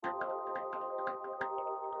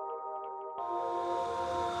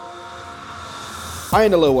Hi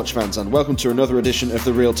and hello watch fans, and welcome to another edition of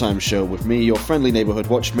the Real Time Show with me, your friendly neighbourhood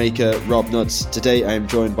watchmaker, Rob Nuts. Today I am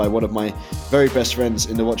joined by one of my very best friends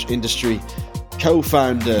in the watch industry,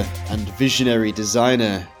 co-founder and visionary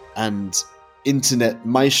designer and internet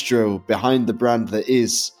maestro behind the brand that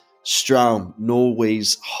is Straum,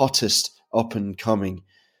 Norway's hottest up-and-coming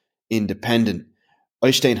independent.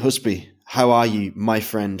 Øystein Husby, how are you, my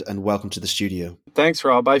friend, and welcome to the studio. Thanks,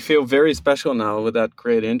 Rob. I feel very special now with that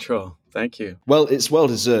great intro. Thank you. Well, it's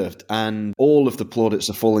well-deserved, and all of the plaudits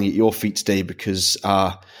are falling at your feet today because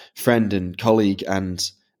our friend and colleague and,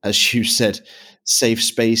 as you said, safe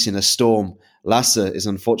space in a storm, Lasse, is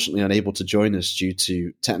unfortunately unable to join us due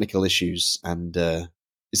to technical issues. And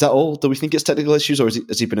is that all? Do we think it's technical issues, or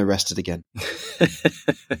has he been arrested again?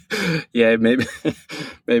 Yeah, maybe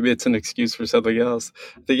it's an excuse for something else.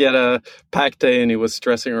 He had a packed day and he was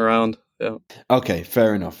stressing around. Yeah. Okay,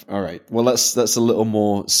 fair enough. All right. Well, that's a little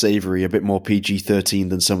more savory, a bit more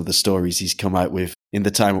PG-13 than some of the stories he's come out with in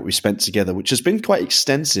the time that we spent together, which has been quite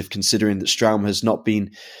extensive considering that Straum has not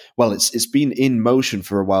been, well, it's been in motion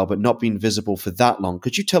for a while, but not been visible for that long.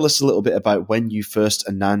 Could you tell us a little bit about when you first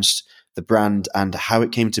announced the brand and how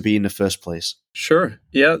it came to be in the first place? Sure.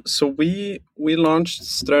 Yeah. So we launched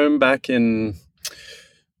Straum back in,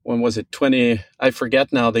 when was it? I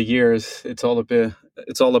forget now the years. It's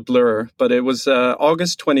all a blur, but it was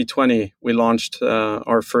August 2020. We launched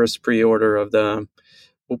our first pre-order of the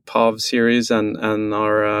Upphav series and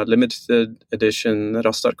our limited edition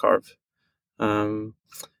Rastarkarv. And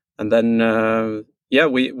then,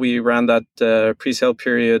 we ran that pre-sale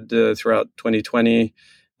period throughout 2020,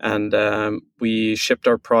 and we shipped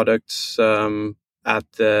our products at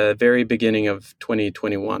the very beginning of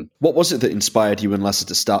 2021. What was it that inspired you and Lasse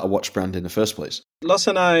to start a watch brand in the first place? Lasse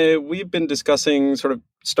and I, we've been discussing sort of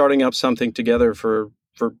starting up something together for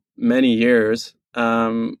many years.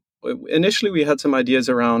 Initially, we had some ideas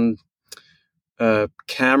around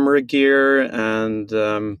camera gear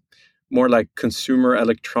and more like consumer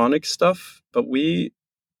electronic stuff, but we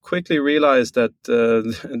quickly realized that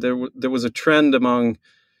there was a trend among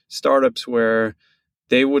startups where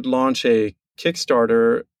they would launch a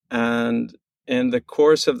Kickstarter, and in the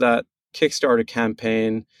course of that Kickstarter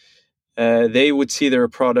campaign, they would see their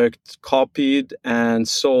product copied and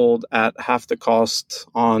sold at half the cost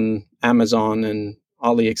on Amazon and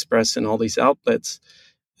AliExpress and all these outlets.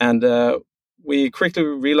 And we quickly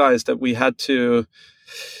realized that we had to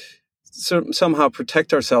somehow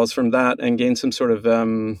protect ourselves from that and gain some sort of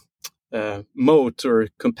moat or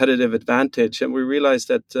competitive advantage. And we realized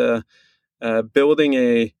that building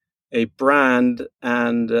a brand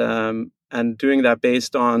and doing that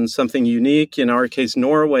based on something unique, in our case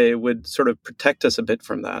Norway, would sort of protect us a bit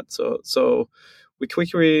from that. So we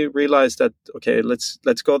quickly realized that, okay, let's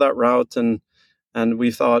go that route, and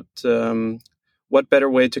we thought, what better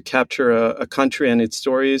way to capture a country and its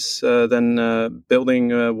stories than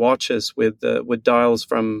building watches with dials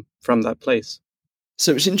from that place.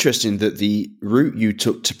 So it's interesting that the route you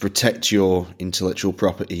took to protect your intellectual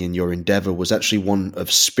property and your endeavor was actually one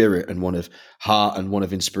of spirit and one of heart and one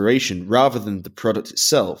of inspiration rather than the product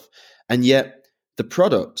itself. And yet the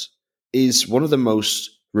product is one of the most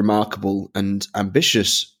remarkable and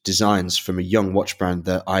ambitious designs from a young watch brand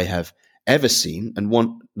that I have ever seen, and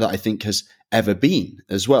one that I think has ever been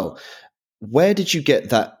as well. Where did you get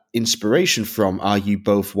that inspiration from? Are you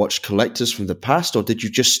both watch collectors from the past, or did you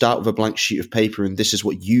just start with a blank sheet of paper and this is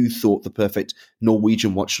what you thought the perfect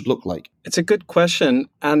Norwegian watch should look like? It's a good question,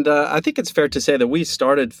 and I think it's fair to say that we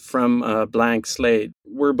started from a blank slate.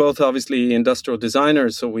 We're both obviously industrial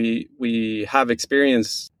designers, so we have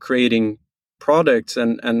experience creating products,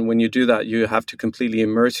 and when you do that, you have to completely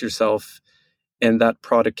immerse yourself in that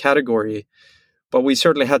product category. But we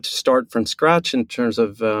certainly had to start from scratch in terms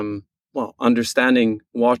of understanding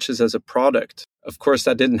watches as a product. Of course,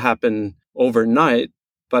 that didn't happen overnight,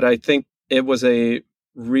 but I think it was a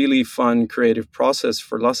really fun creative process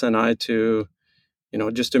for Lasse and I to,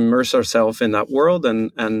 just immerse ourselves in that world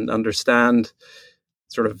and understand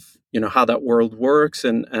sort of, how that world works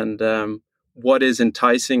and what is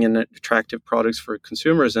enticing and attractive products for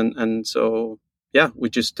consumers. And so, we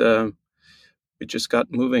just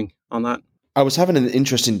got moving on that. I was having an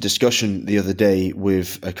interesting discussion the other day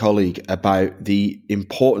with a colleague about the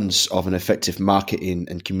importance of an effective marketing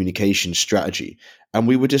and communication strategy. And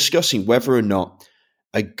we were discussing whether or not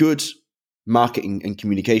a good marketing and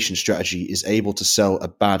communication strategy is able to sell a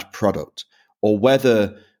bad product, or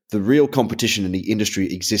whether the real competition in the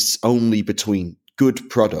industry exists only between good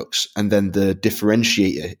products, and then the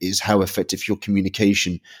differentiator is how effective your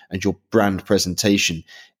communication and your brand presentation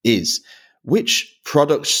is. Which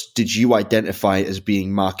products did you identify as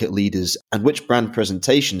being market leaders, and which brand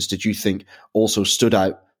presentations did you think also stood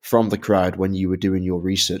out from the crowd when you were doing your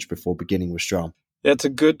research before beginning with Straum? Yeah, it's a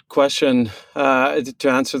good question. To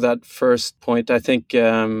answer that first point, I think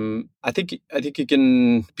you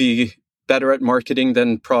can be better at marketing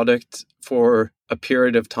than product for a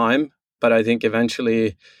period of time, but I think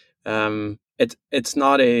eventually it's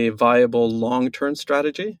not a viable long-term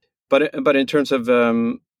strategy. But in terms of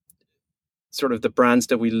sort of the brands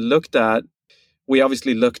that we looked at, we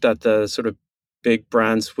obviously looked at the sort of big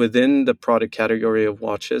brands within the product category of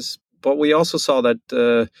watches, but we also saw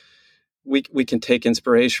that we can take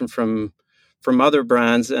inspiration from other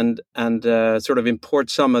brands and sort of import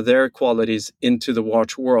some of their qualities into the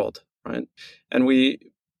watch world, right? And we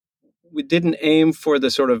didn't aim for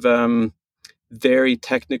the sort of very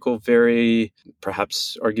technical, very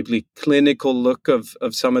perhaps arguably clinical look of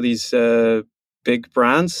some of these big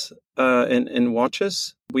brands in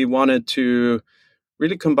watches. We wanted to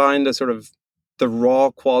really combine the sort of the raw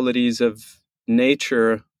qualities of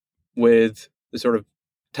nature with the sort of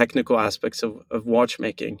technical aspects of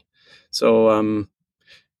watchmaking. So,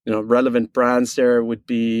 relevant brands there would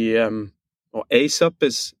be, Aesop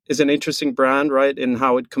is an interesting brand, right? In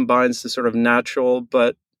how it combines the sort of natural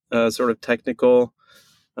but sort of technical.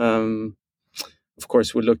 Of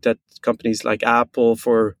course, we looked at companies like Apple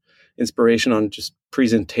for inspiration on just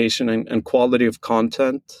presentation and quality of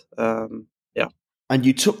content. And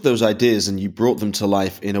you took those ideas and you brought them to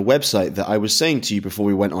life in a website that I was saying to you before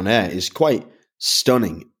we went on air is quite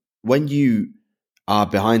stunning. When you are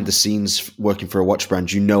behind the scenes working for a watch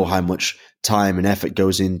brand, you know how much time and effort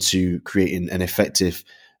goes into creating an effective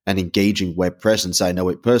and engaging web presence. I know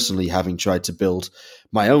it personally, having tried to build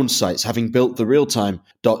my own sites, having built the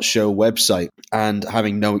realtime.show website and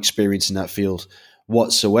having no experience in that field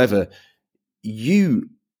whatsoever.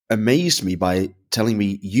 You amazed me by telling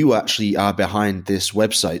me you actually are behind this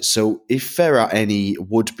website. So if there are any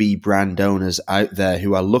would-be brand owners out there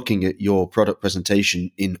who are looking at your product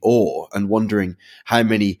presentation in awe and wondering how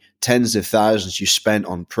many tens of thousands you spent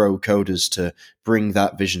on pro coders to bring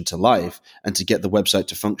that vision to life and to get the website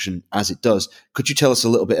to function as it does, could you tell us a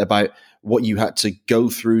little bit about what you had to go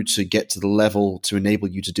through to get to the level to enable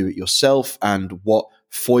you to do it yourself, and what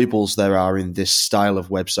foibles there are in this style of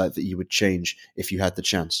website that you would change if you had the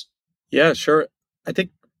chance? Yeah, sure. I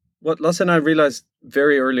think what Lasse and I realized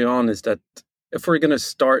very early on is that if we're going to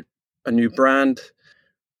start a new brand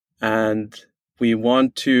and we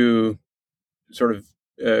want to sort of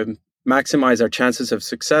maximize our chances of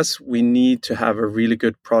success, we need to have a really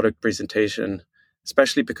good product presentation,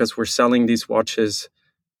 especially because we're selling these watches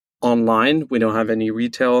online. We don't have any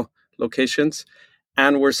retail locations,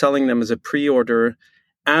 and we're selling them as a pre-order,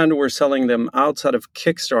 and we're selling them outside of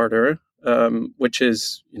Kickstarter, which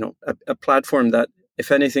is a platform that,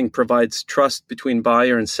 if anything, provides trust between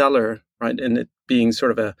buyer and seller, right? And it being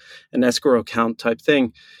sort of an escrow account type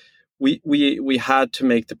thing. We had to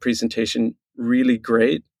make the presentation really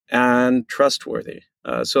great and trustworthy,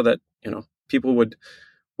 so that people would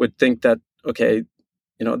think that, okay,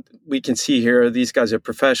 we can see here these guys are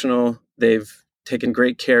professional. They've taken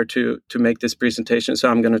great care to make this presentation, so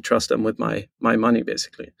I'm going to trust them with my money,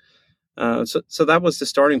 basically. So that was the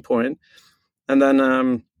starting point. And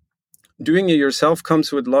then doing it yourself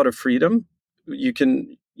comes with a lot of freedom. You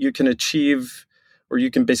can achieve, or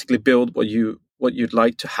you can basically build what you'd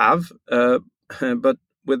like to have. But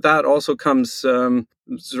with that also comes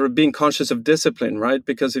sort of being conscious of discipline, right?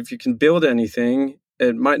 Because if you can build anything,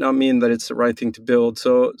 it might not mean that it's the right thing to build.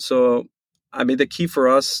 So I mean, the key for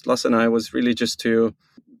us, Lasse and I, was really just to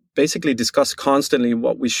basically discuss constantly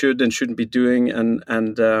what we should and shouldn't be doing, and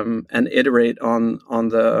iterate on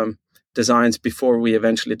the designs before we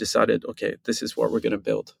eventually decided, okay, this is what we're going to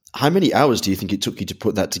build. How many hours do you think it took you to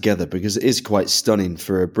put that together? Because it is quite stunning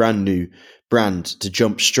for a brand new brand to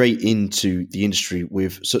jump straight into the industry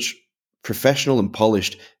with such professional and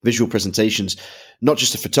polished visual presentations, not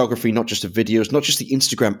just the photography, not just the videos, not just the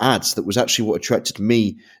Instagram ads. That was actually what attracted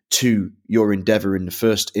me to your endeavor in the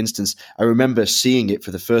first instance. I remember seeing it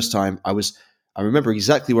for the first time. I remember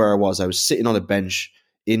exactly where I was. I was sitting on a bench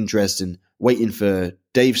in Dresden, waiting for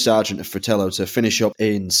Dave Sargent of Fratello to finish up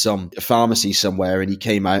in some pharmacy somewhere, and he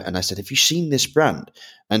came out and I said, "Have you seen this brand?"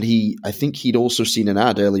 And I think he'd also seen an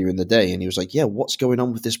ad earlier in the day, and he was like, "Yeah, what's going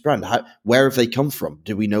on with this brand? Where have they come from?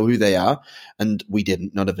 Do we know who they are?" And we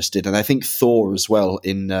didn't. None of us did. And I think Thor as well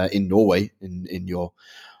in Norway, in your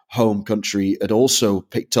home country, had also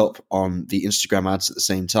picked up on the Instagram ads at the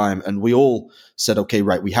same time. And we all said, okay,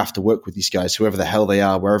 right, we have to work with these guys, whoever the hell they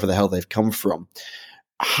are, wherever the hell they've come from.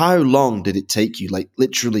 How long did it take you, like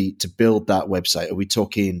literally, to build that website? Are we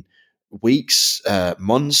talking weeks,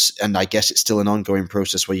 months, and I guess it's still an ongoing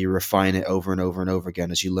process where you refine it over and over and over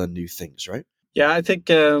again as you learn new things, right? Yeah, I think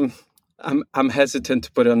I'm hesitant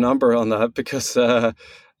to put a number on that because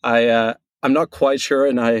I'm not quite sure,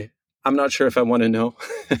 and I'm not sure if I want to know.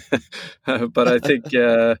 But I think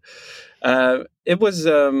it was.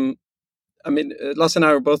 I mean, Lasse and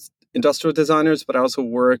I are both industrial designers, but I also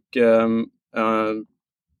work with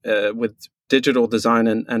digital design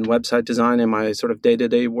and website design in my sort of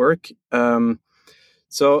day-to-day work.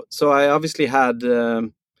 So I obviously had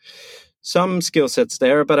some skill sets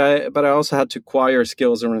there, but I also had to acquire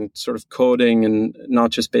skills around sort of coding, and not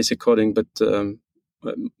just basic coding, but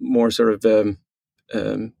more sort of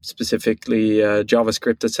specifically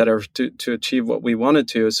JavaScript, etc., to achieve what we wanted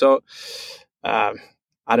to. So I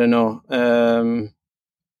don't know.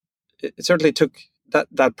 It certainly took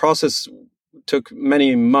that process took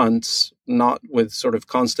many months, not with sort of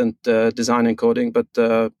constant design and coding, but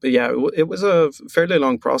yeah, it was a fairly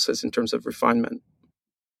long process in terms of refinement.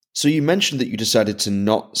 So you mentioned that you decided to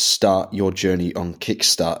not start your journey on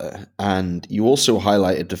Kickstarter, and you also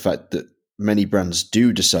highlighted the fact that many brands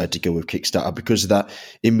do decide to go with Kickstarter because of that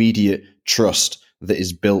immediate trust that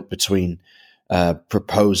is built between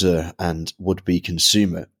proposer and would-be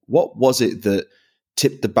consumer. What was it that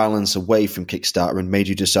tipped the balance away from Kickstarter and made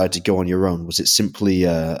you decide to go on your own? Was it simply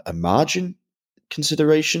a margin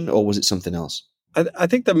consideration, or was it something else? I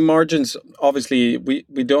think the margins, obviously,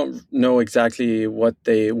 we don't know exactly what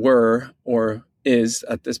they were or is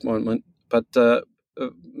at this moment, but the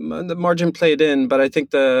margin played in. But I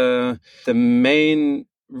think the main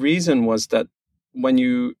reason was that when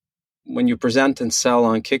you present and sell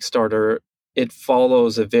on Kickstarter, it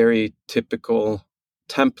follows a very typical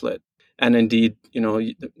template. And indeed,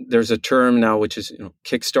 there's a term now which is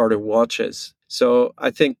Kickstarter watches. So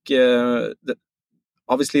I think that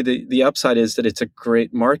obviously the upside is that it's a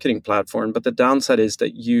great marketing platform, but the downside is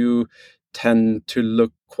that you tend to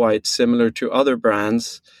look quite similar to other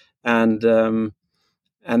brands, and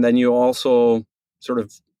then you also sort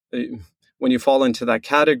of when you fall into that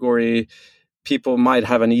category, people might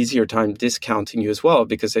have an easier time discounting you as well,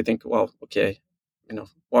 because they think, well, okay,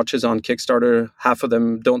 watches on Kickstarter, half of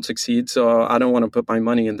them don't succeed, so I don't want to put my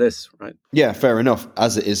money in this, right? Yeah, fair enough.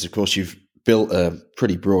 As it is, of course, you've built a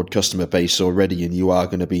pretty broad customer base already, and you are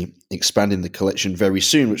going to be expanding the collection very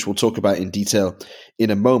soon, which we'll talk about in detail in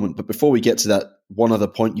a moment. But before we get to that, one other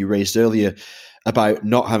point you raised earlier about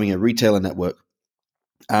not having a retailer network.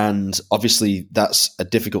 And obviously, that's a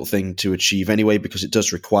difficult thing to achieve anyway, because it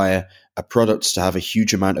does require a product to have a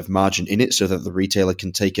huge amount of margin in it so that the retailer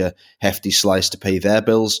can take a hefty slice to pay their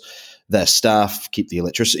bills, their staff, keep the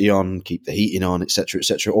electricity on, keep the heating on, etc.,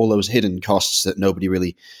 all those hidden costs that nobody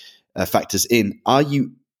really factors in. Are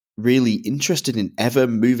you really interested in ever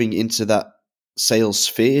moving into that sales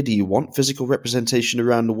sphere? Do you want physical representation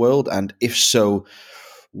around the world? And if so,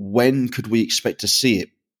 when could we expect to see it?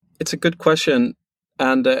 It's a good question.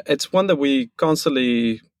 And it's one that we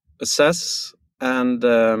constantly assess. And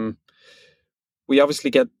we obviously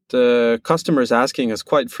get customers asking us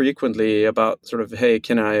quite frequently about sort of, hey,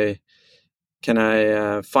 can I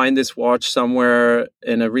find this watch somewhere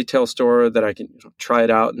in a retail store that I can try it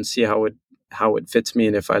out and see how it fits me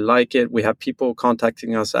and if I like it? We have people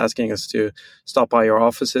contacting us, asking us to stop by our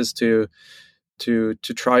offices to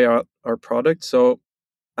try out our product. So,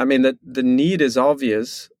 I mean, the need is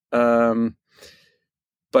obvious,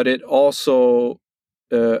 but it also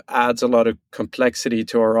adds a lot of complexity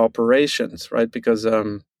to our operations, right? Because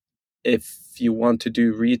if you want to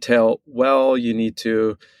do retail well, you need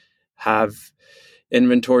to have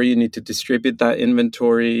inventory, you need to distribute that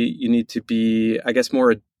inventory, you need to be, I guess,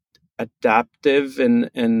 more adaptive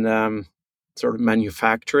in sort of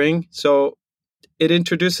manufacturing. So it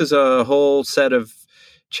introduces a whole set of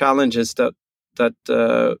challenges that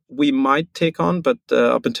we might take on, but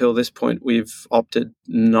up until this point, we've opted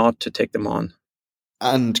not to take them on.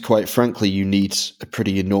 And quite frankly, you need a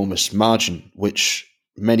pretty enormous margin, which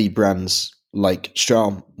many brands like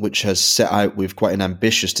Straum, which has set out with quite an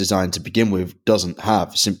ambitious design to begin with, doesn't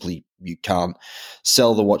have. Simply, you can't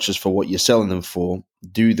sell the watches for what you're selling them for,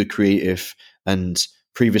 do the creative and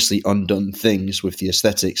previously undone things with the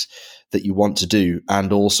aesthetics that you want to do,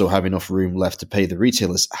 and also have enough room left to pay the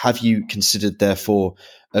retailers. Have you considered, therefore,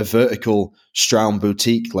 a vertical Straum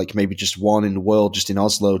boutique, like maybe just one in the world, just in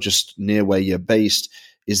Oslo, just near where you're based?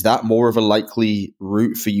 Is that more of a likely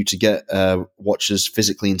route for you to get watches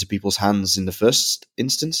physically into people's hands in the first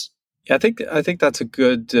instance? Yeah, I think that's a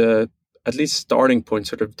good at least starting point,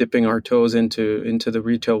 sort of dipping our toes into the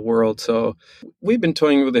retail world. So we've been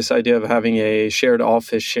toying with this idea of having a shared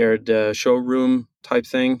office, shared showroom type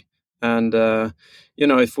thing. And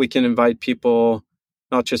if we can invite people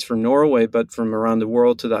not just from Norway but from around the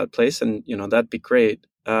world to that place, and that'd be great.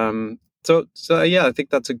 So yeah, I think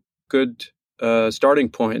that's a good starting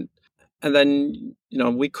point. And then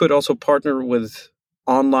we could also partner with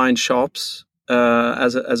online shops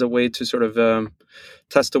as a way to sort of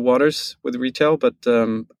test the waters with retail, but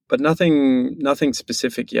nothing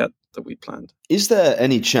specific yet that we planned. Is there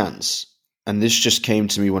any chance, and this just came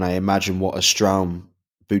to me when I imagine what a Straum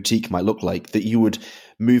boutique might look like, that you would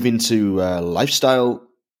move into lifestyle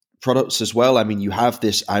products as well? I mean, you have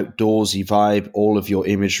this outdoorsy vibe. All of your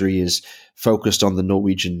imagery is focused on the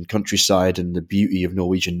Norwegian countryside and the beauty of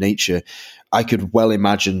Norwegian nature. I could well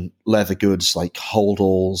imagine leather goods like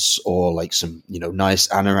holdalls or like some, nice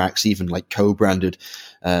anoraks, even like co-branded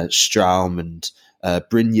Straum and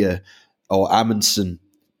Brynja or Amundsen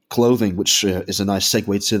clothing, which is a nice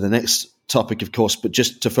segue to the next topic, of course. But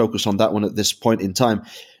just to focus on that one at this point in time,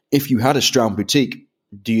 if you had a Straum boutique,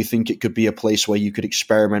 do you think it could be a place where you could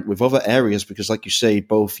experiment with other areas? Because like you say,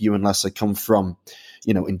 both you and Lasse come from,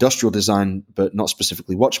 industrial design, but not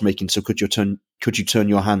specifically watchmaking. So could you turn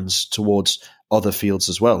your hands towards other fields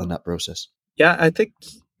as well in that process? Yeah, I think,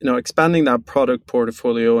 expanding that product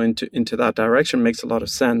portfolio into that direction makes a lot of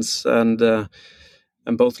sense. And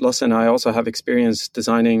both Lasse and I also have experience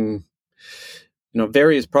designing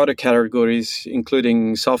various product categories,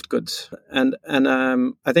 including soft goods. And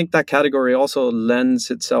I think that category also lends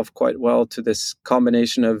itself quite well to this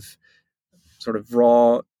combination of sort of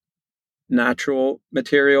raw natural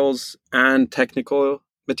materials and technical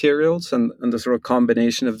materials, and the sort of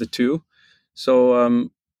combination of the two. So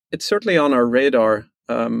it's certainly on our radar,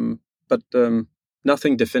 but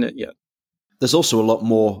nothing definite yet. There's also a lot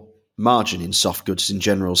more margin in soft goods in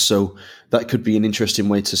general, so that could be an interesting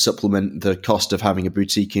way to supplement the cost of having a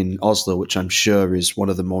boutique in Oslo, which I'm sure is one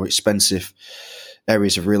of the more expensive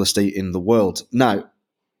areas of real estate in the world. Now,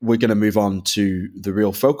 we're going to move on to the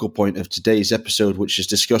real focal point of today's episode, which is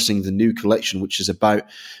discussing the new collection, which is about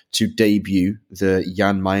to debut, the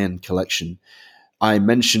Jan Mayen collection. I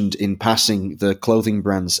mentioned in passing the clothing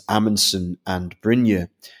brands Amundsen and Brynja,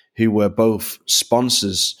 who were both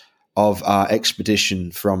sponsors of our expedition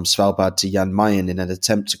from Svalbard to Jan Mayen in an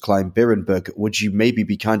attempt to climb Berenberg. Would you maybe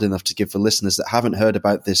be kind enough to give the listeners that haven't heard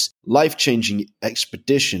about this life-changing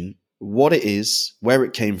expedition what it is, where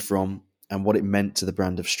it came from, and what it meant to the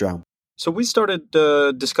brand of Straum? So we started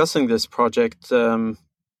discussing this project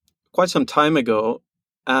quite some time ago,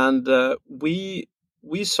 and we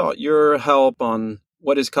sought your help on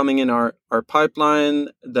what is coming in our pipeline,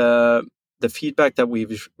 the feedback that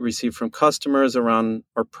we've received from customers around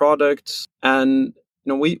our products. And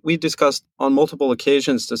we discussed on multiple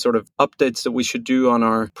occasions the sort of updates that we should do on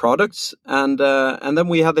our products. And then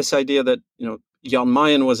we had this idea that Jan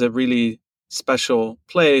Mayen was a really special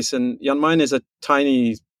place, and Jan Mayen is a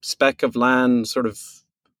tiny speck of land sort of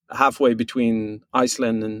halfway between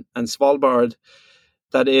Iceland and Svalbard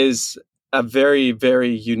that is a very, very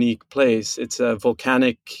unique place. It's a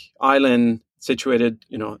volcanic island situated,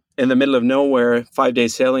 in the middle of nowhere, 5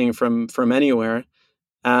 days sailing from anywhere.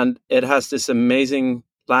 And it has this amazing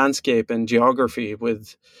landscape and geography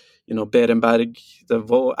with, Berenberg,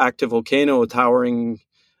 the active volcano towering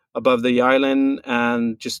above the island,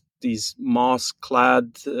 and just these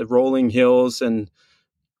moss-clad rolling hills and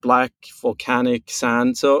black volcanic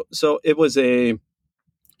sand. So it was a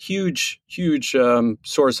huge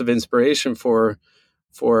source of inspiration for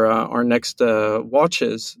our next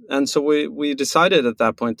watches. And so we decided at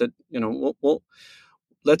that point that we'll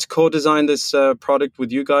let's co-design this product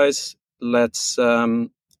with you guys. Let's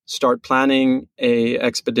start planning a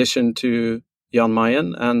expedition to Jan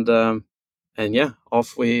Mayen, and yeah,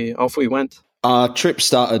 off we went. Our trip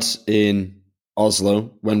started in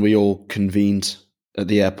Oslo when we all convened at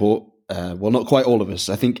the airport. Well, not quite all of us.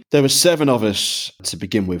 I think there were 7 of us to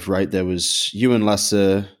begin with, right? There was you and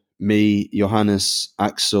Lasse, me, Johannes,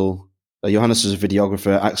 Axel. Johannes was a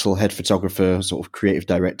videographer, Axel, head photographer, sort of creative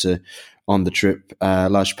director on the trip.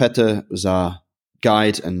 Lars Petter was our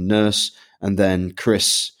guide and nurse. And then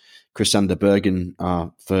Chris Sander Bergen,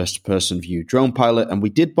 our first-person view drone pilot. And we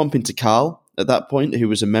did bump into Carl at that point, who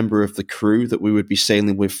was a member of the crew that we would be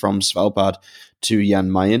sailing with from Svalbard to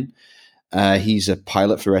Jan Mayen. He's a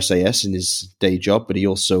pilot for SAS in his day job, but he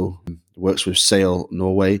also works with Sail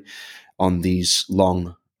Norway on these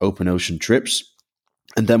long open ocean trips.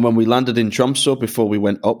 And then when we landed in Tromsø, before we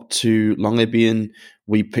went up to Longyearbyen,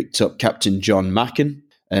 we picked up Captain John Macken,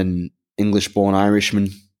 an English-born Irishman,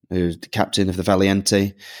 who's the captain of the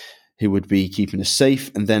Valiente, who would be keeping us safe.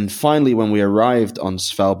 And then finally, when we arrived on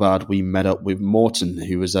Svalbard, we met up with Morten,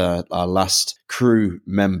 who was our last crew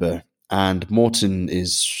member. And Morten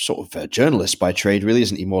is sort of a journalist by trade, really,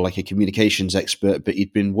 isn't he? More like a communications expert, but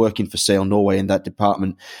he'd been working for Sail Norway in that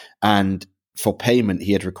department. And for payment,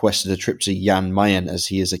 he had requested a trip to Jan Mayen, as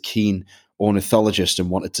he is a keen ornithologist and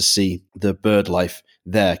wanted to see the bird life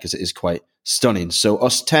there because it is quite stunning. So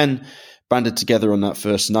us 10 banded together on that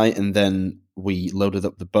first night, and then we loaded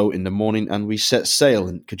up the boat in the morning and we set sail.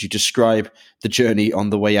 And could you describe the journey on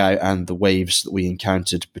the way out and the waves that we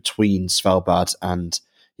encountered between Svalbard and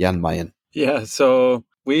Jan Mayen? Yeah, so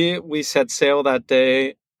we set sail that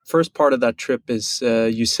day. First part of that trip is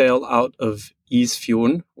you sail out of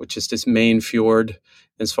Isfjorden, which is this main fjord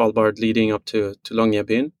in Svalbard leading up to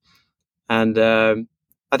Longyearbyen. And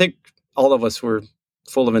I think all of us were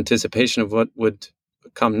full of anticipation of what would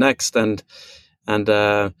come next. And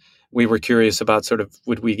we were curious about sort of,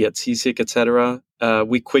 would we get seasick, etc.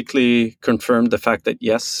 We quickly confirmed the fact that,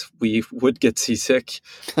 yes, we would get seasick.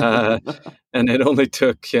 And it only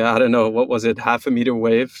took, I don't know, what was it, half a meter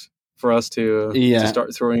wave for us to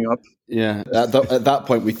start throwing up. Yeah, at that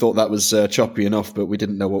point we thought that was choppy enough, but we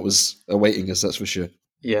didn't know what was awaiting us, that's for sure.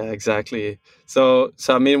 Yeah, exactly. So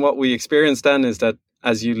I mean, what we experienced then is that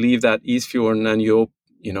as you leave that Isfjorden and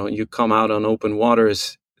you come out on open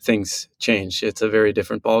waters, things change. It's a very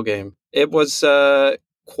different ballgame. It was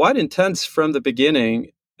quite intense from the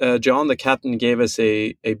beginning. John, the captain, gave us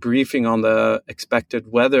a briefing on the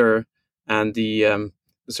expected weather and the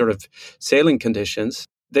sort of sailing conditions.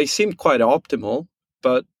 They seemed quite optimal,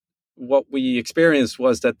 but what we experienced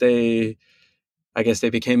was that they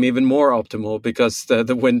became even more optimal because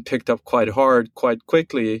the wind picked up quite hard, quite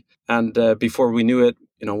quickly. And before we knew it,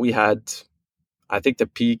 we had, I think the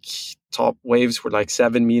peak top waves were like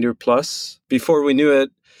 7 meter plus. Before we knew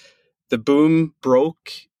it, the boom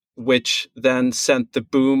broke, which then sent the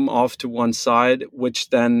boom off to one side, which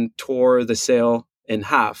then tore the sail in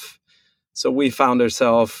half. So we found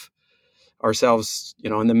ourselves,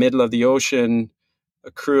 in the middle of the ocean,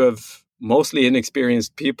 a crew of mostly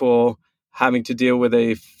inexperienced people having to deal with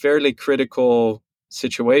a fairly critical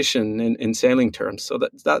situation in sailing terms. So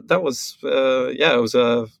that was, it was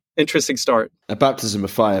a interesting start. A baptism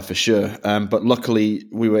of fire for sure. But luckily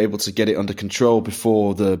we were able to get it under control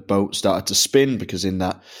before the boat started to spin, because in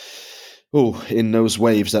those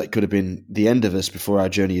waves, that could have been the end of us before our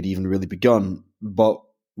journey had even really begun. But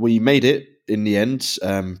we made it in the end,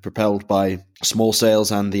 propelled by small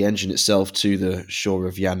sails and the engine itself, to the shore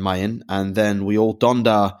of Jan Mayen. And then we all donned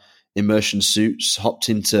our immersion suits, hopped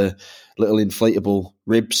into little inflatable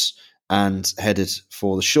ribs, and headed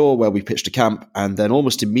for the shore, where we pitched a camp. And then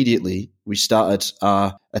almost immediately we started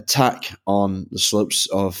our attack on the slopes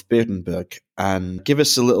of Berenberg. And give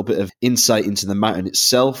us a little bit of insight into the mountain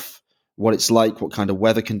itself, what it's like, what kind of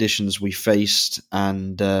weather conditions we faced,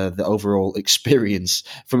 and the overall experience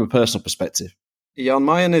from a personal perspective. Jan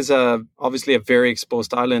Mayen is obviously a very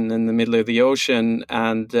exposed island in the middle of the ocean,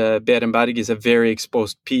 and Berenberg is a very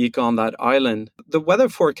exposed peak on that island. The weather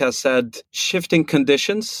forecast said shifting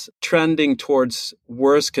conditions, trending towards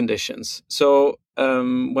worse conditions. So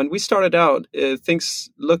when we started out, things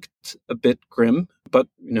looked a bit grim, but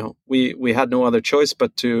we had no other choice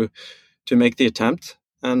but to make the attempt.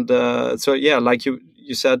 And like you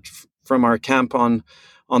said, from our camp on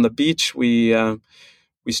the beach, we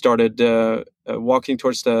started walking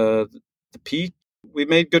towards the peak. We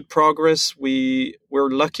made good progress. We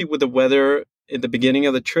were lucky with the weather in the beginning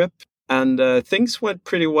of the trip, and things went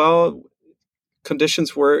pretty well.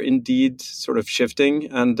 Conditions were indeed sort of shifting,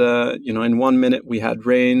 and in 1 minute we had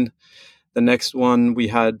rain. The next one we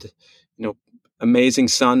had amazing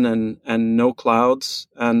sun and no clouds,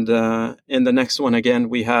 and in the next one again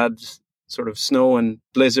we had sort of snow and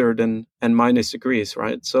blizzard and minus degrees,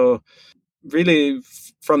 right? So really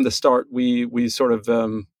from the start we sort of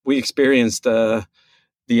we experienced the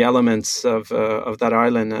elements of that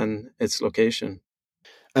island and its location.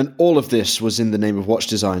 And all of this was in the name of watch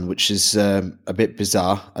design, which is a bit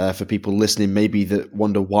bizarre for people listening, maybe, that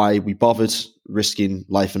wonder why we bothered risking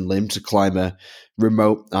life and limb to climb a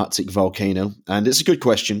remote Arctic volcano. And it's a good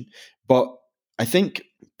question, but I think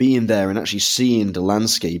being there and actually seeing the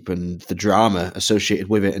landscape and the drama associated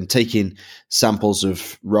with it, and taking samples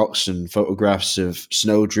of rocks and photographs of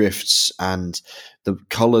snowdrifts and the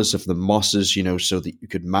colors of the mosses, so that you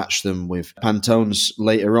could match them with Pantones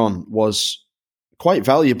later on, was quite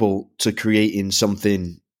valuable to creating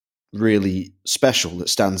something really special that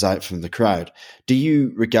stands out from the crowd. Do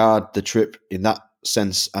you regard the trip in that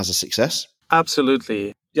sense as a success?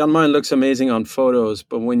 Absolutely. Jan Mayen looks amazing on photos,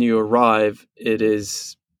 but when you arrive, it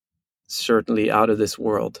is certainly out of this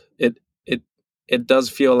world. It does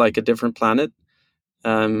feel like a different planet.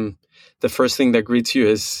 The first thing that greets you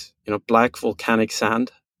is black volcanic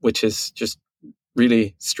sand. which is just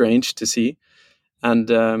really strange to see.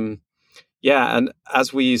 And and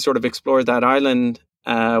as we sort of explored that island,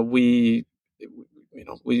 we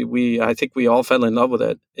I think we all fell in love with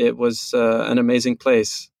it. It was an amazing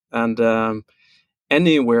place, and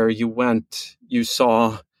anywhere you went, you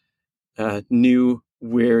saw new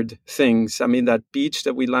weird things. I mean, that beach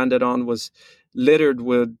that we landed on was littered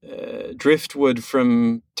with driftwood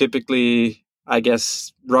from typically, I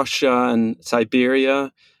guess, Russia and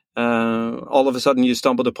Siberia. All of a sudden, you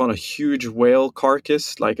stumbled upon a huge whale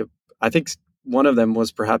carcass. I think one of them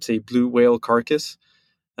was perhaps a blue whale carcass.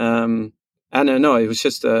 And no, it was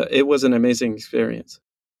just it was an amazing experience.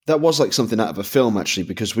 That was like something out of a film, actually,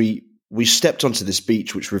 because we stepped onto this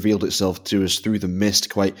beach, which revealed itself to us through the mist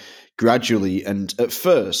quite gradually. And at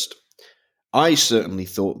first, I certainly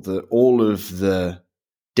thought that all of the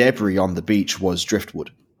debris on the beach was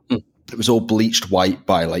driftwood. Mm. It was all bleached white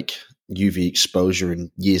by like UV exposure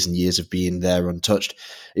and years of being there untouched.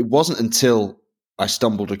 It wasn't until I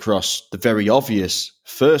stumbled across the very obvious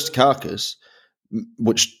first carcass,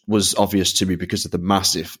 which was obvious to me because of the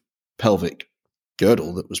massive pelvic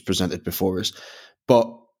girdle that was presented before us.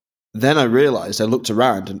 But then I realized, I looked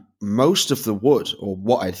around, and most of the wood, or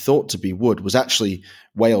what I thought to be wood, was actually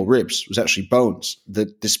whale ribs, was actually bones.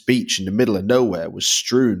 This beach in the middle of nowhere was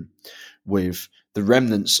strewn with the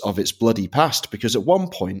remnants of its bloody past, because at one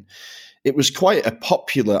point it was quite a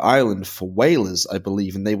popular island for whalers, I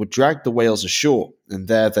believe, and they would drag the whales ashore, and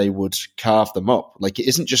there they would carve them up. Like, it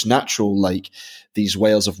isn't just natural, like these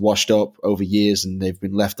whales have washed up over years and they've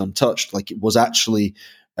been left untouched. Like, it was actually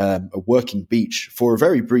a working beach for a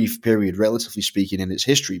very brief period, relatively speaking, in its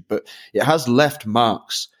history, but it has left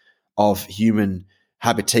marks of human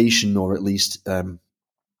habitation, or at least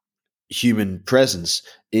human presence,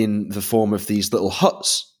 in the form of these little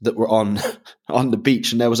huts that were on the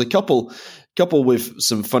beach. And there was a couple with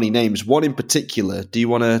some funny names. One in particular, do you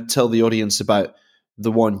want to tell the audience about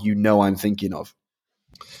the one you know I'm thinking of?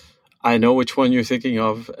 I know which one you're thinking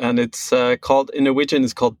of, and it's called, in Norwegian,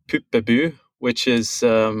 it's called Puppebu, which is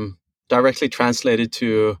directly translated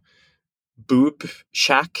to boob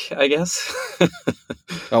shack, I guess.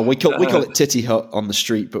 Oh, we call it titty hut on the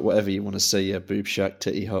street, but whatever you want to say, yeah, boob shack,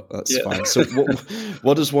 titty hut, that's fine. So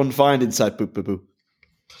what does one find inside Puppebu?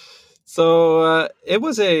 So it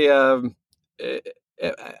was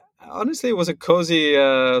honestly, it was a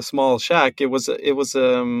cozy small shack. It was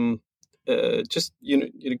just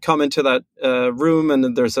you come into that room,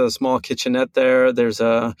 and there's a small kitchenette there. There's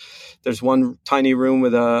one tiny room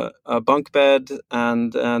with a bunk bed,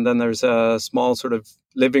 and then there's a small sort of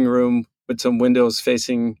living room with some windows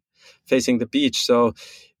facing the beach. So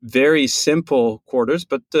very simple quarters,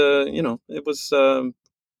 but it was.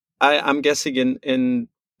 I'm guessing in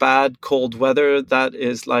bad cold weather, that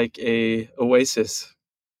is like a oasis.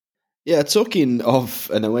 Yeah, talking of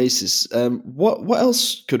an oasis, what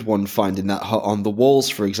else could one find in that hut on the walls,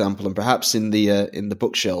 for example, and perhaps in the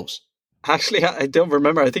bookshelves? Actually, I don't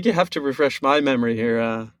remember. I think you have to refresh my memory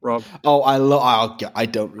here, Rob. Oh, I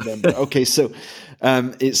don't remember. Okay, so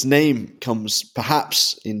its name comes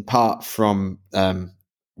perhaps in part from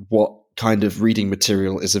what kind of reading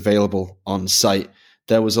material is available on site.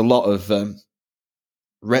 There was a lot of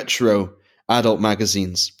retro adult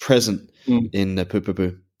magazines present in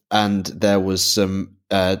Pupabu, and there was some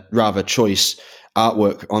rather choice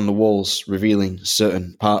artwork on the walls revealing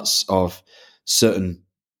certain parts of certain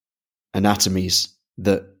anatomies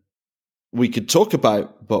that we could talk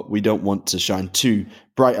about, but we don't want to shine too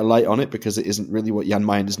bright a light on it because it isn't really what Jan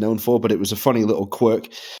Mayen is known for. But it was a funny little quirk,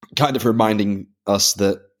 kind of reminding us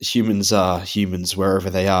that humans are humans wherever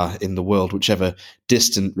they are in the world. Whichever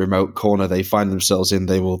distant, remote corner they find themselves in,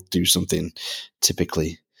 they will do something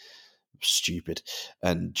typically stupid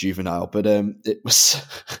and juvenile. But it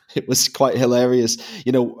was quite hilarious,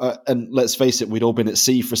 and let's face it, we'd all been at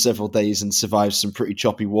sea for several days and survived some pretty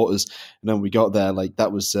choppy waters, and then we got there, like,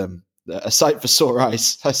 that was a sight for sore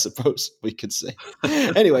eyes, I suppose we could say.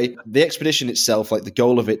 Anyway, the expedition itself, like the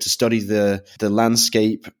goal of it to study the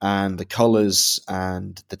landscape and the colors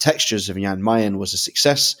and the textures of Jan Mayen, was a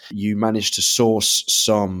success. You managed to source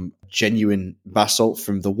some genuine basalt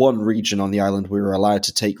from the one region on the island we were allowed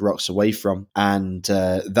to take rocks away from, and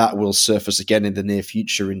that will surface again in the near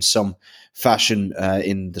future in some fashion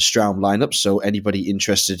in the Straum lineup. So anybody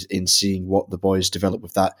interested in seeing what the boys develop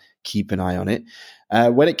with that, keep an eye on it.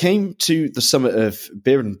 When it came to the summit of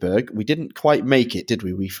Berenberg, we didn't quite make it, did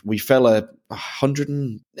we? We fell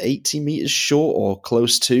 180 meters short or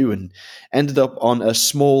close to, and ended up on a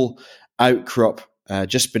small outcrop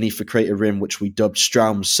just beneath the crater rim, which we dubbed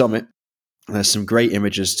Straum's Summit. There's some great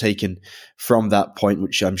images taken from that point,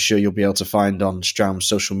 which I'm sure you'll be able to find on Straum's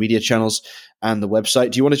social media channels and the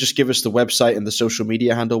website. Do you want to just give us the website and the social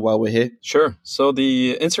media handle while we're here? Sure. So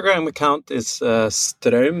the Instagram account is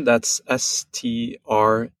Straum, that's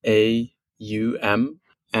Straum,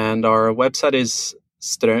 and our website is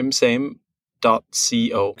straumsame.co.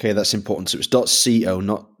 Okay, that's important. So it's .co,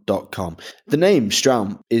 not .com. The name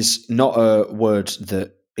Straum is not a word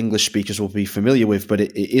that English speakers will be familiar with, but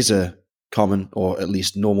it is a common or at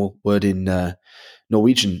least normal word in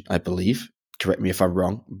Norwegian, I believe. Correct me if I'm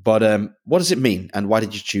wrong. But what does it mean and why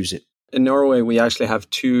did you choose it? In Norway, we actually have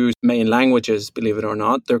two main languages, believe it or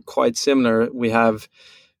not. They're quite similar. We have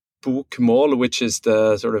bokmål, which is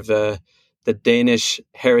the sort of the Danish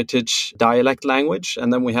heritage dialect language.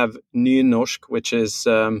 And then we have nynorsk, which is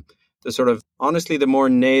the sort of, honestly, the more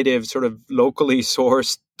native, sort of locally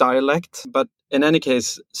sourced dialect. But in any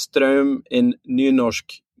case, Straum in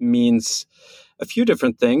nynorsk means a few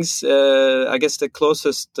different things. I guess the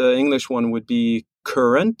closest English one would be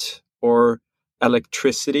current or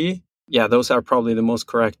electricity. Yeah, those are probably the most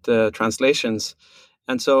correct translations.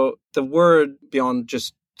 And so the word, beyond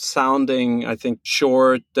just sounding, I think,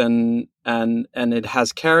 short and it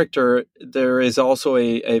has character, there is also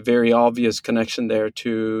a very obvious connection there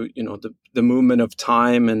to, you know, the movement of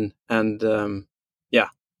time and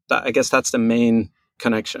I guess that's the main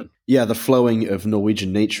connection. Yeah, the flowing of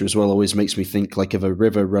Norwegian nature as well always makes me think like of a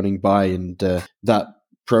river running by and that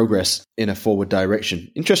progress in a forward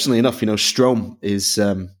direction. Interestingly enough, you know, Strom is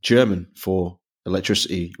German for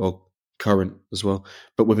electricity or current as well,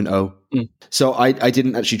 but with an O. So I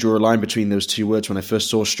didn't actually draw a line between those two words when I first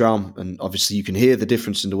saw Straum, and obviously you can hear the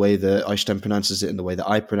difference in the way that Øystein pronounces it and the way that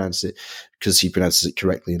I pronounce it, because he pronounces it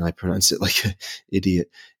correctly and I pronounce it like an idiot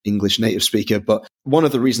English native speaker. But one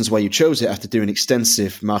of the reasons why you chose it after doing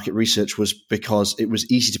extensive market research was because it was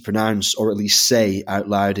easy to pronounce, or at least say out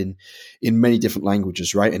loud in many different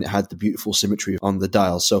languages, right? And it had the beautiful symmetry on the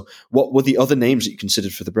dial. So what were the other names that you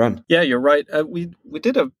considered for the brand? Yeah, you're right. We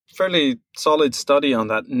did a fairly solid study on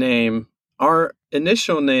that name. Our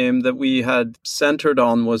initial name that we had centered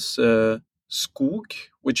on was skog,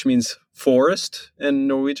 which means forest in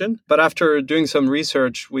Norwegian. But after doing some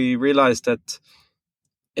research, we realized that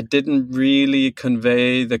it didn't really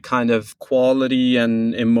convey the kind of quality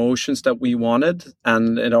and emotions that we wanted.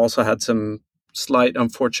 And it also had some slight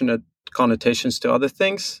unfortunate connotations to other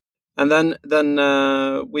things. And then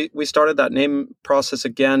we started that name process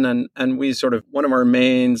again. And we sort of, one of our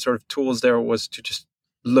main sort of tools there was to just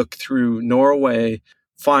look through Norway,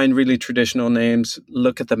 find really traditional names,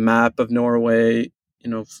 look at the map of Norway. You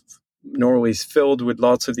know, Norway's filled with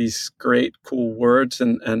lots of these great, cool words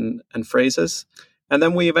and phrases. And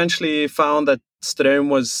then we eventually found that Straum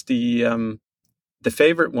was the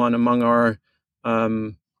favorite one among our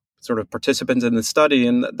sort of participants in the study,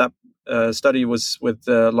 and that study was with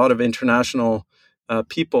a lot of international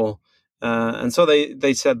people, and so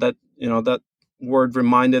they said that, you know, that word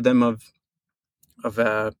reminded them of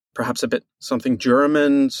perhaps a bit something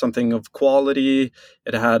German, something of quality.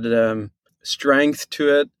 It had strength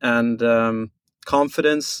to it and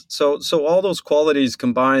confidence. So all those qualities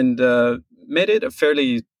combined made it a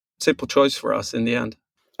fairly simple choice for us in the end.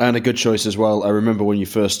 And a good choice as well. I remember when you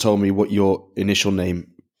first told me what your initial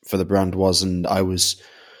name for the brand was, and I was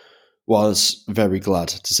very glad,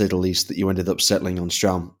 to say the least, that you ended up settling on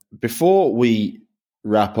Straum. Before we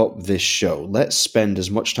wrap up this show, let's spend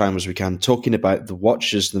as much time as we can talking about the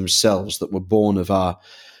watches themselves that were born of our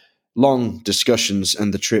long discussions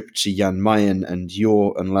and the trip to Jan Mayen, and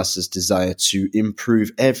your and Lasse's desire to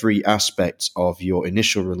improve every aspect of your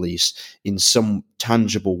initial release in some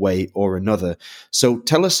tangible way or another. So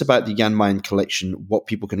tell us about the Jan Mayen collection, what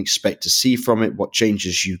people can expect to see from it, what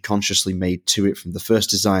changes you consciously made to it from the first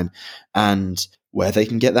design, and where they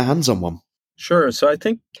can get their hands on one. Sure. So I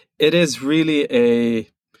think it is really a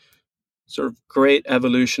sort of great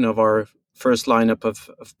evolution of our first lineup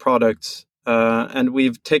of products. And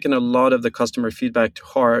we've taken a lot of the customer feedback to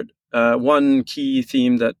heart. One key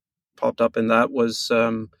theme that popped up in that was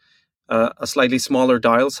a slightly smaller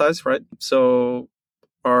dial size, right? So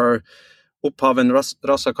our Opphav and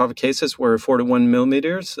Rassakov cases were 41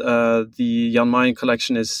 millimeters. The Jan Mayen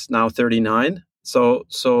collection is now 39. So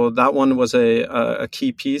that one was a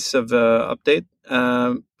key piece of update.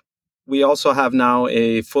 We also have now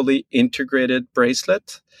a fully integrated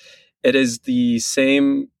bracelet. It is the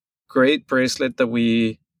same great bracelet that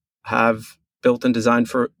we have built and designed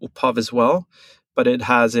for Opphav as well, but it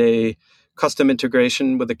has a custom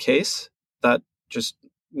integration with a case that just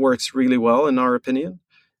works really well, in our opinion.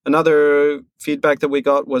 Another feedback that we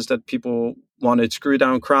got was that people wanted screw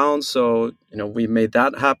down crowns, so we made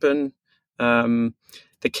that happen.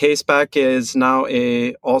 The case back is now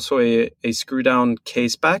also a screw down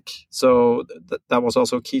case back. So that was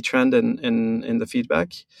also a key trend in the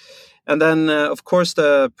feedback. And then, of course,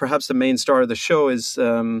 perhaps the main star of the show is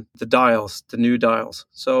the dials, the new dials.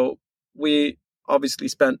 So we obviously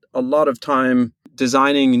spent a lot of time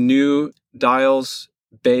designing new dials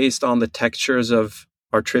based on the textures of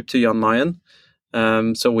our trip to Jan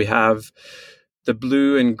Mayen. So we have the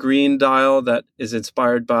blue and green dial that is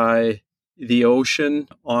inspired by the ocean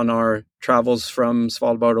on our travels from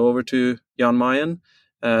Svalbard over to Jan Mayen.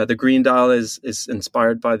 The green dial is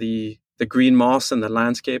inspired by the green moss and the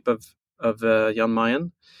landscape of Jan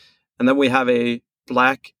Mayen. And then we have a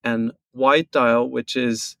black and white dial, which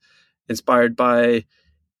is inspired by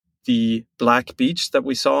the black beach that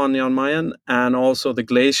we saw on Jan Mayen, and also the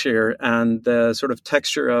glacier and the sort of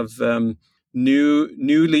texture of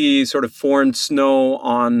newly sort of formed snow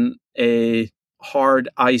on a hard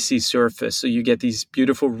icy surface. So you get these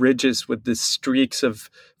beautiful ridges with the streaks of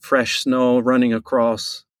fresh snow running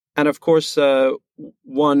across. And of course,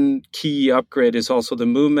 one key upgrade is also the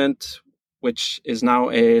movement, which is now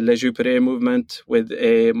a Le Juperé movement with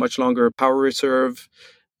a much longer power reserve,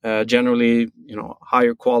 generally,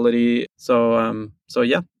 higher quality. So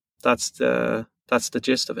yeah, that's the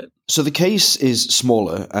gist of it. So the case is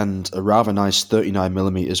smaller and a rather nice 39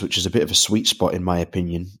 millimeters, which is a bit of a sweet spot in my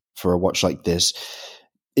opinion for a watch like this.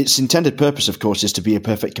 Its intended purpose, of course, is to be a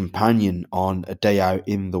perfect companion on a day out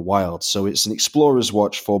in the wild. So it's an explorer's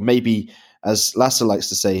watch for maybe, as Lasse likes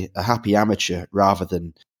to say, a happy amateur rather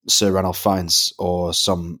than Sir Ranulph Fiennes or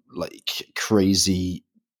some like crazy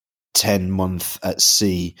 10-month at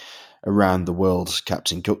sea around the world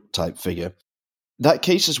Captain Cook type figure. That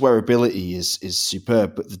case's wearability is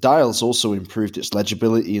superb, but the dial's also improved its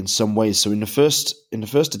legibility in some ways. So in the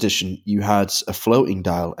first edition, you had a floating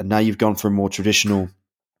dial, and now you've gone for a more traditional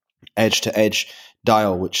edge-to-edge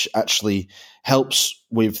dial, which actually helps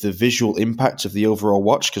with the visual impact of the overall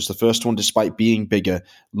watch, because the first one, despite being bigger,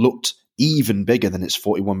 looked even bigger than its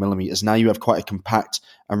 41 millimeters. Now you have quite a compact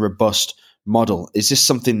and robust model. Is this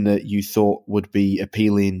something that you thought would be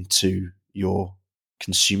appealing to your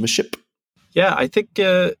consumership? Yeah, I think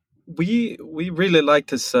we really like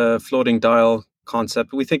this floating dial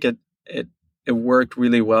concept. We think it worked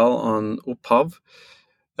really well on Ophav.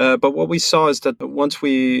 But what we saw is that once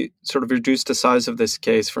we sort of reduced the size of this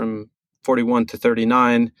case from 41 to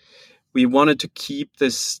 39, we wanted to keep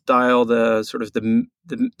this dial the sort of the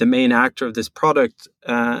main actor of this product.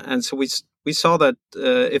 And so we saw that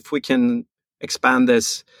if we can expand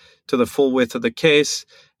this to the full width of the case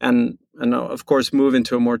and of course move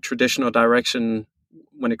into a more traditional direction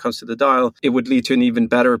when it comes to the dial, it would lead to an even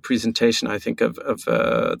better presentation, I think, of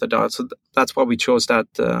the dial. So that's why we chose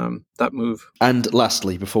that move. And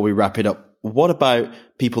lastly, before we wrap it up, what about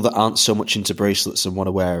people that aren't so much into bracelets and want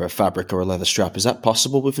to wear a fabric or a leather strap? Is that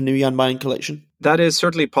possible with the new Jan Mayen collection? That is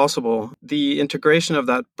certainly possible. The integration of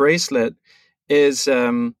that bracelet is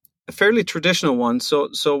a fairly traditional one.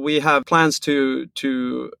 So we have plans to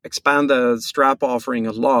expand the strap offering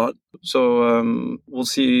a lot. So we'll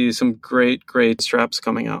see some great straps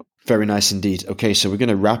coming out. Very nice indeed. Okay, so we're going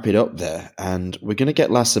to wrap it up there, and we're going to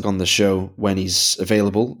get Lasse on the show when he's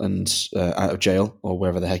available and out of jail or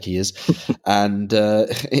wherever the heck he is. And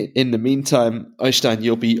in the meantime, Øystein,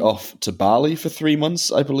 you'll be off to Bali for 3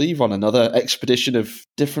 months, I believe, on another expedition of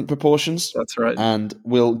different proportions. That's right. And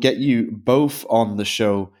we'll get you both on the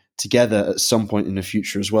show together at some point in the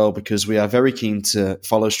future as well, because we are very keen to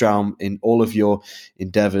follow Straum in all of your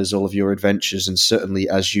endeavors, all of your adventures, and certainly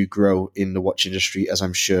as you grow in the watch industry, as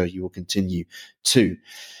I'm sure you will continue to.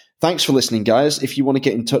 Thanks for listening, guys. If you want to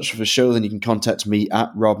get in touch with the show, then you can contact me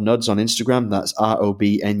at Rob Nuds on Instagram. That's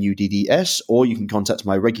ROBNUDDS. Or you can contact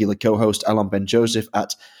my regular co-host, Alon Ben Joseph,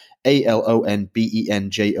 at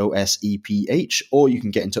ALONBENJOSEPH. Or you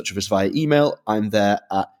can get in touch with us via email. I'm there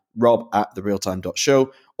at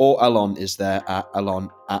rob@therealtime.show, or Alon is there at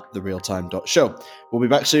alon@therealtime.show. We'll be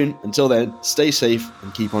back soon. Until then, stay safe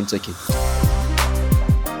and keep on ticking.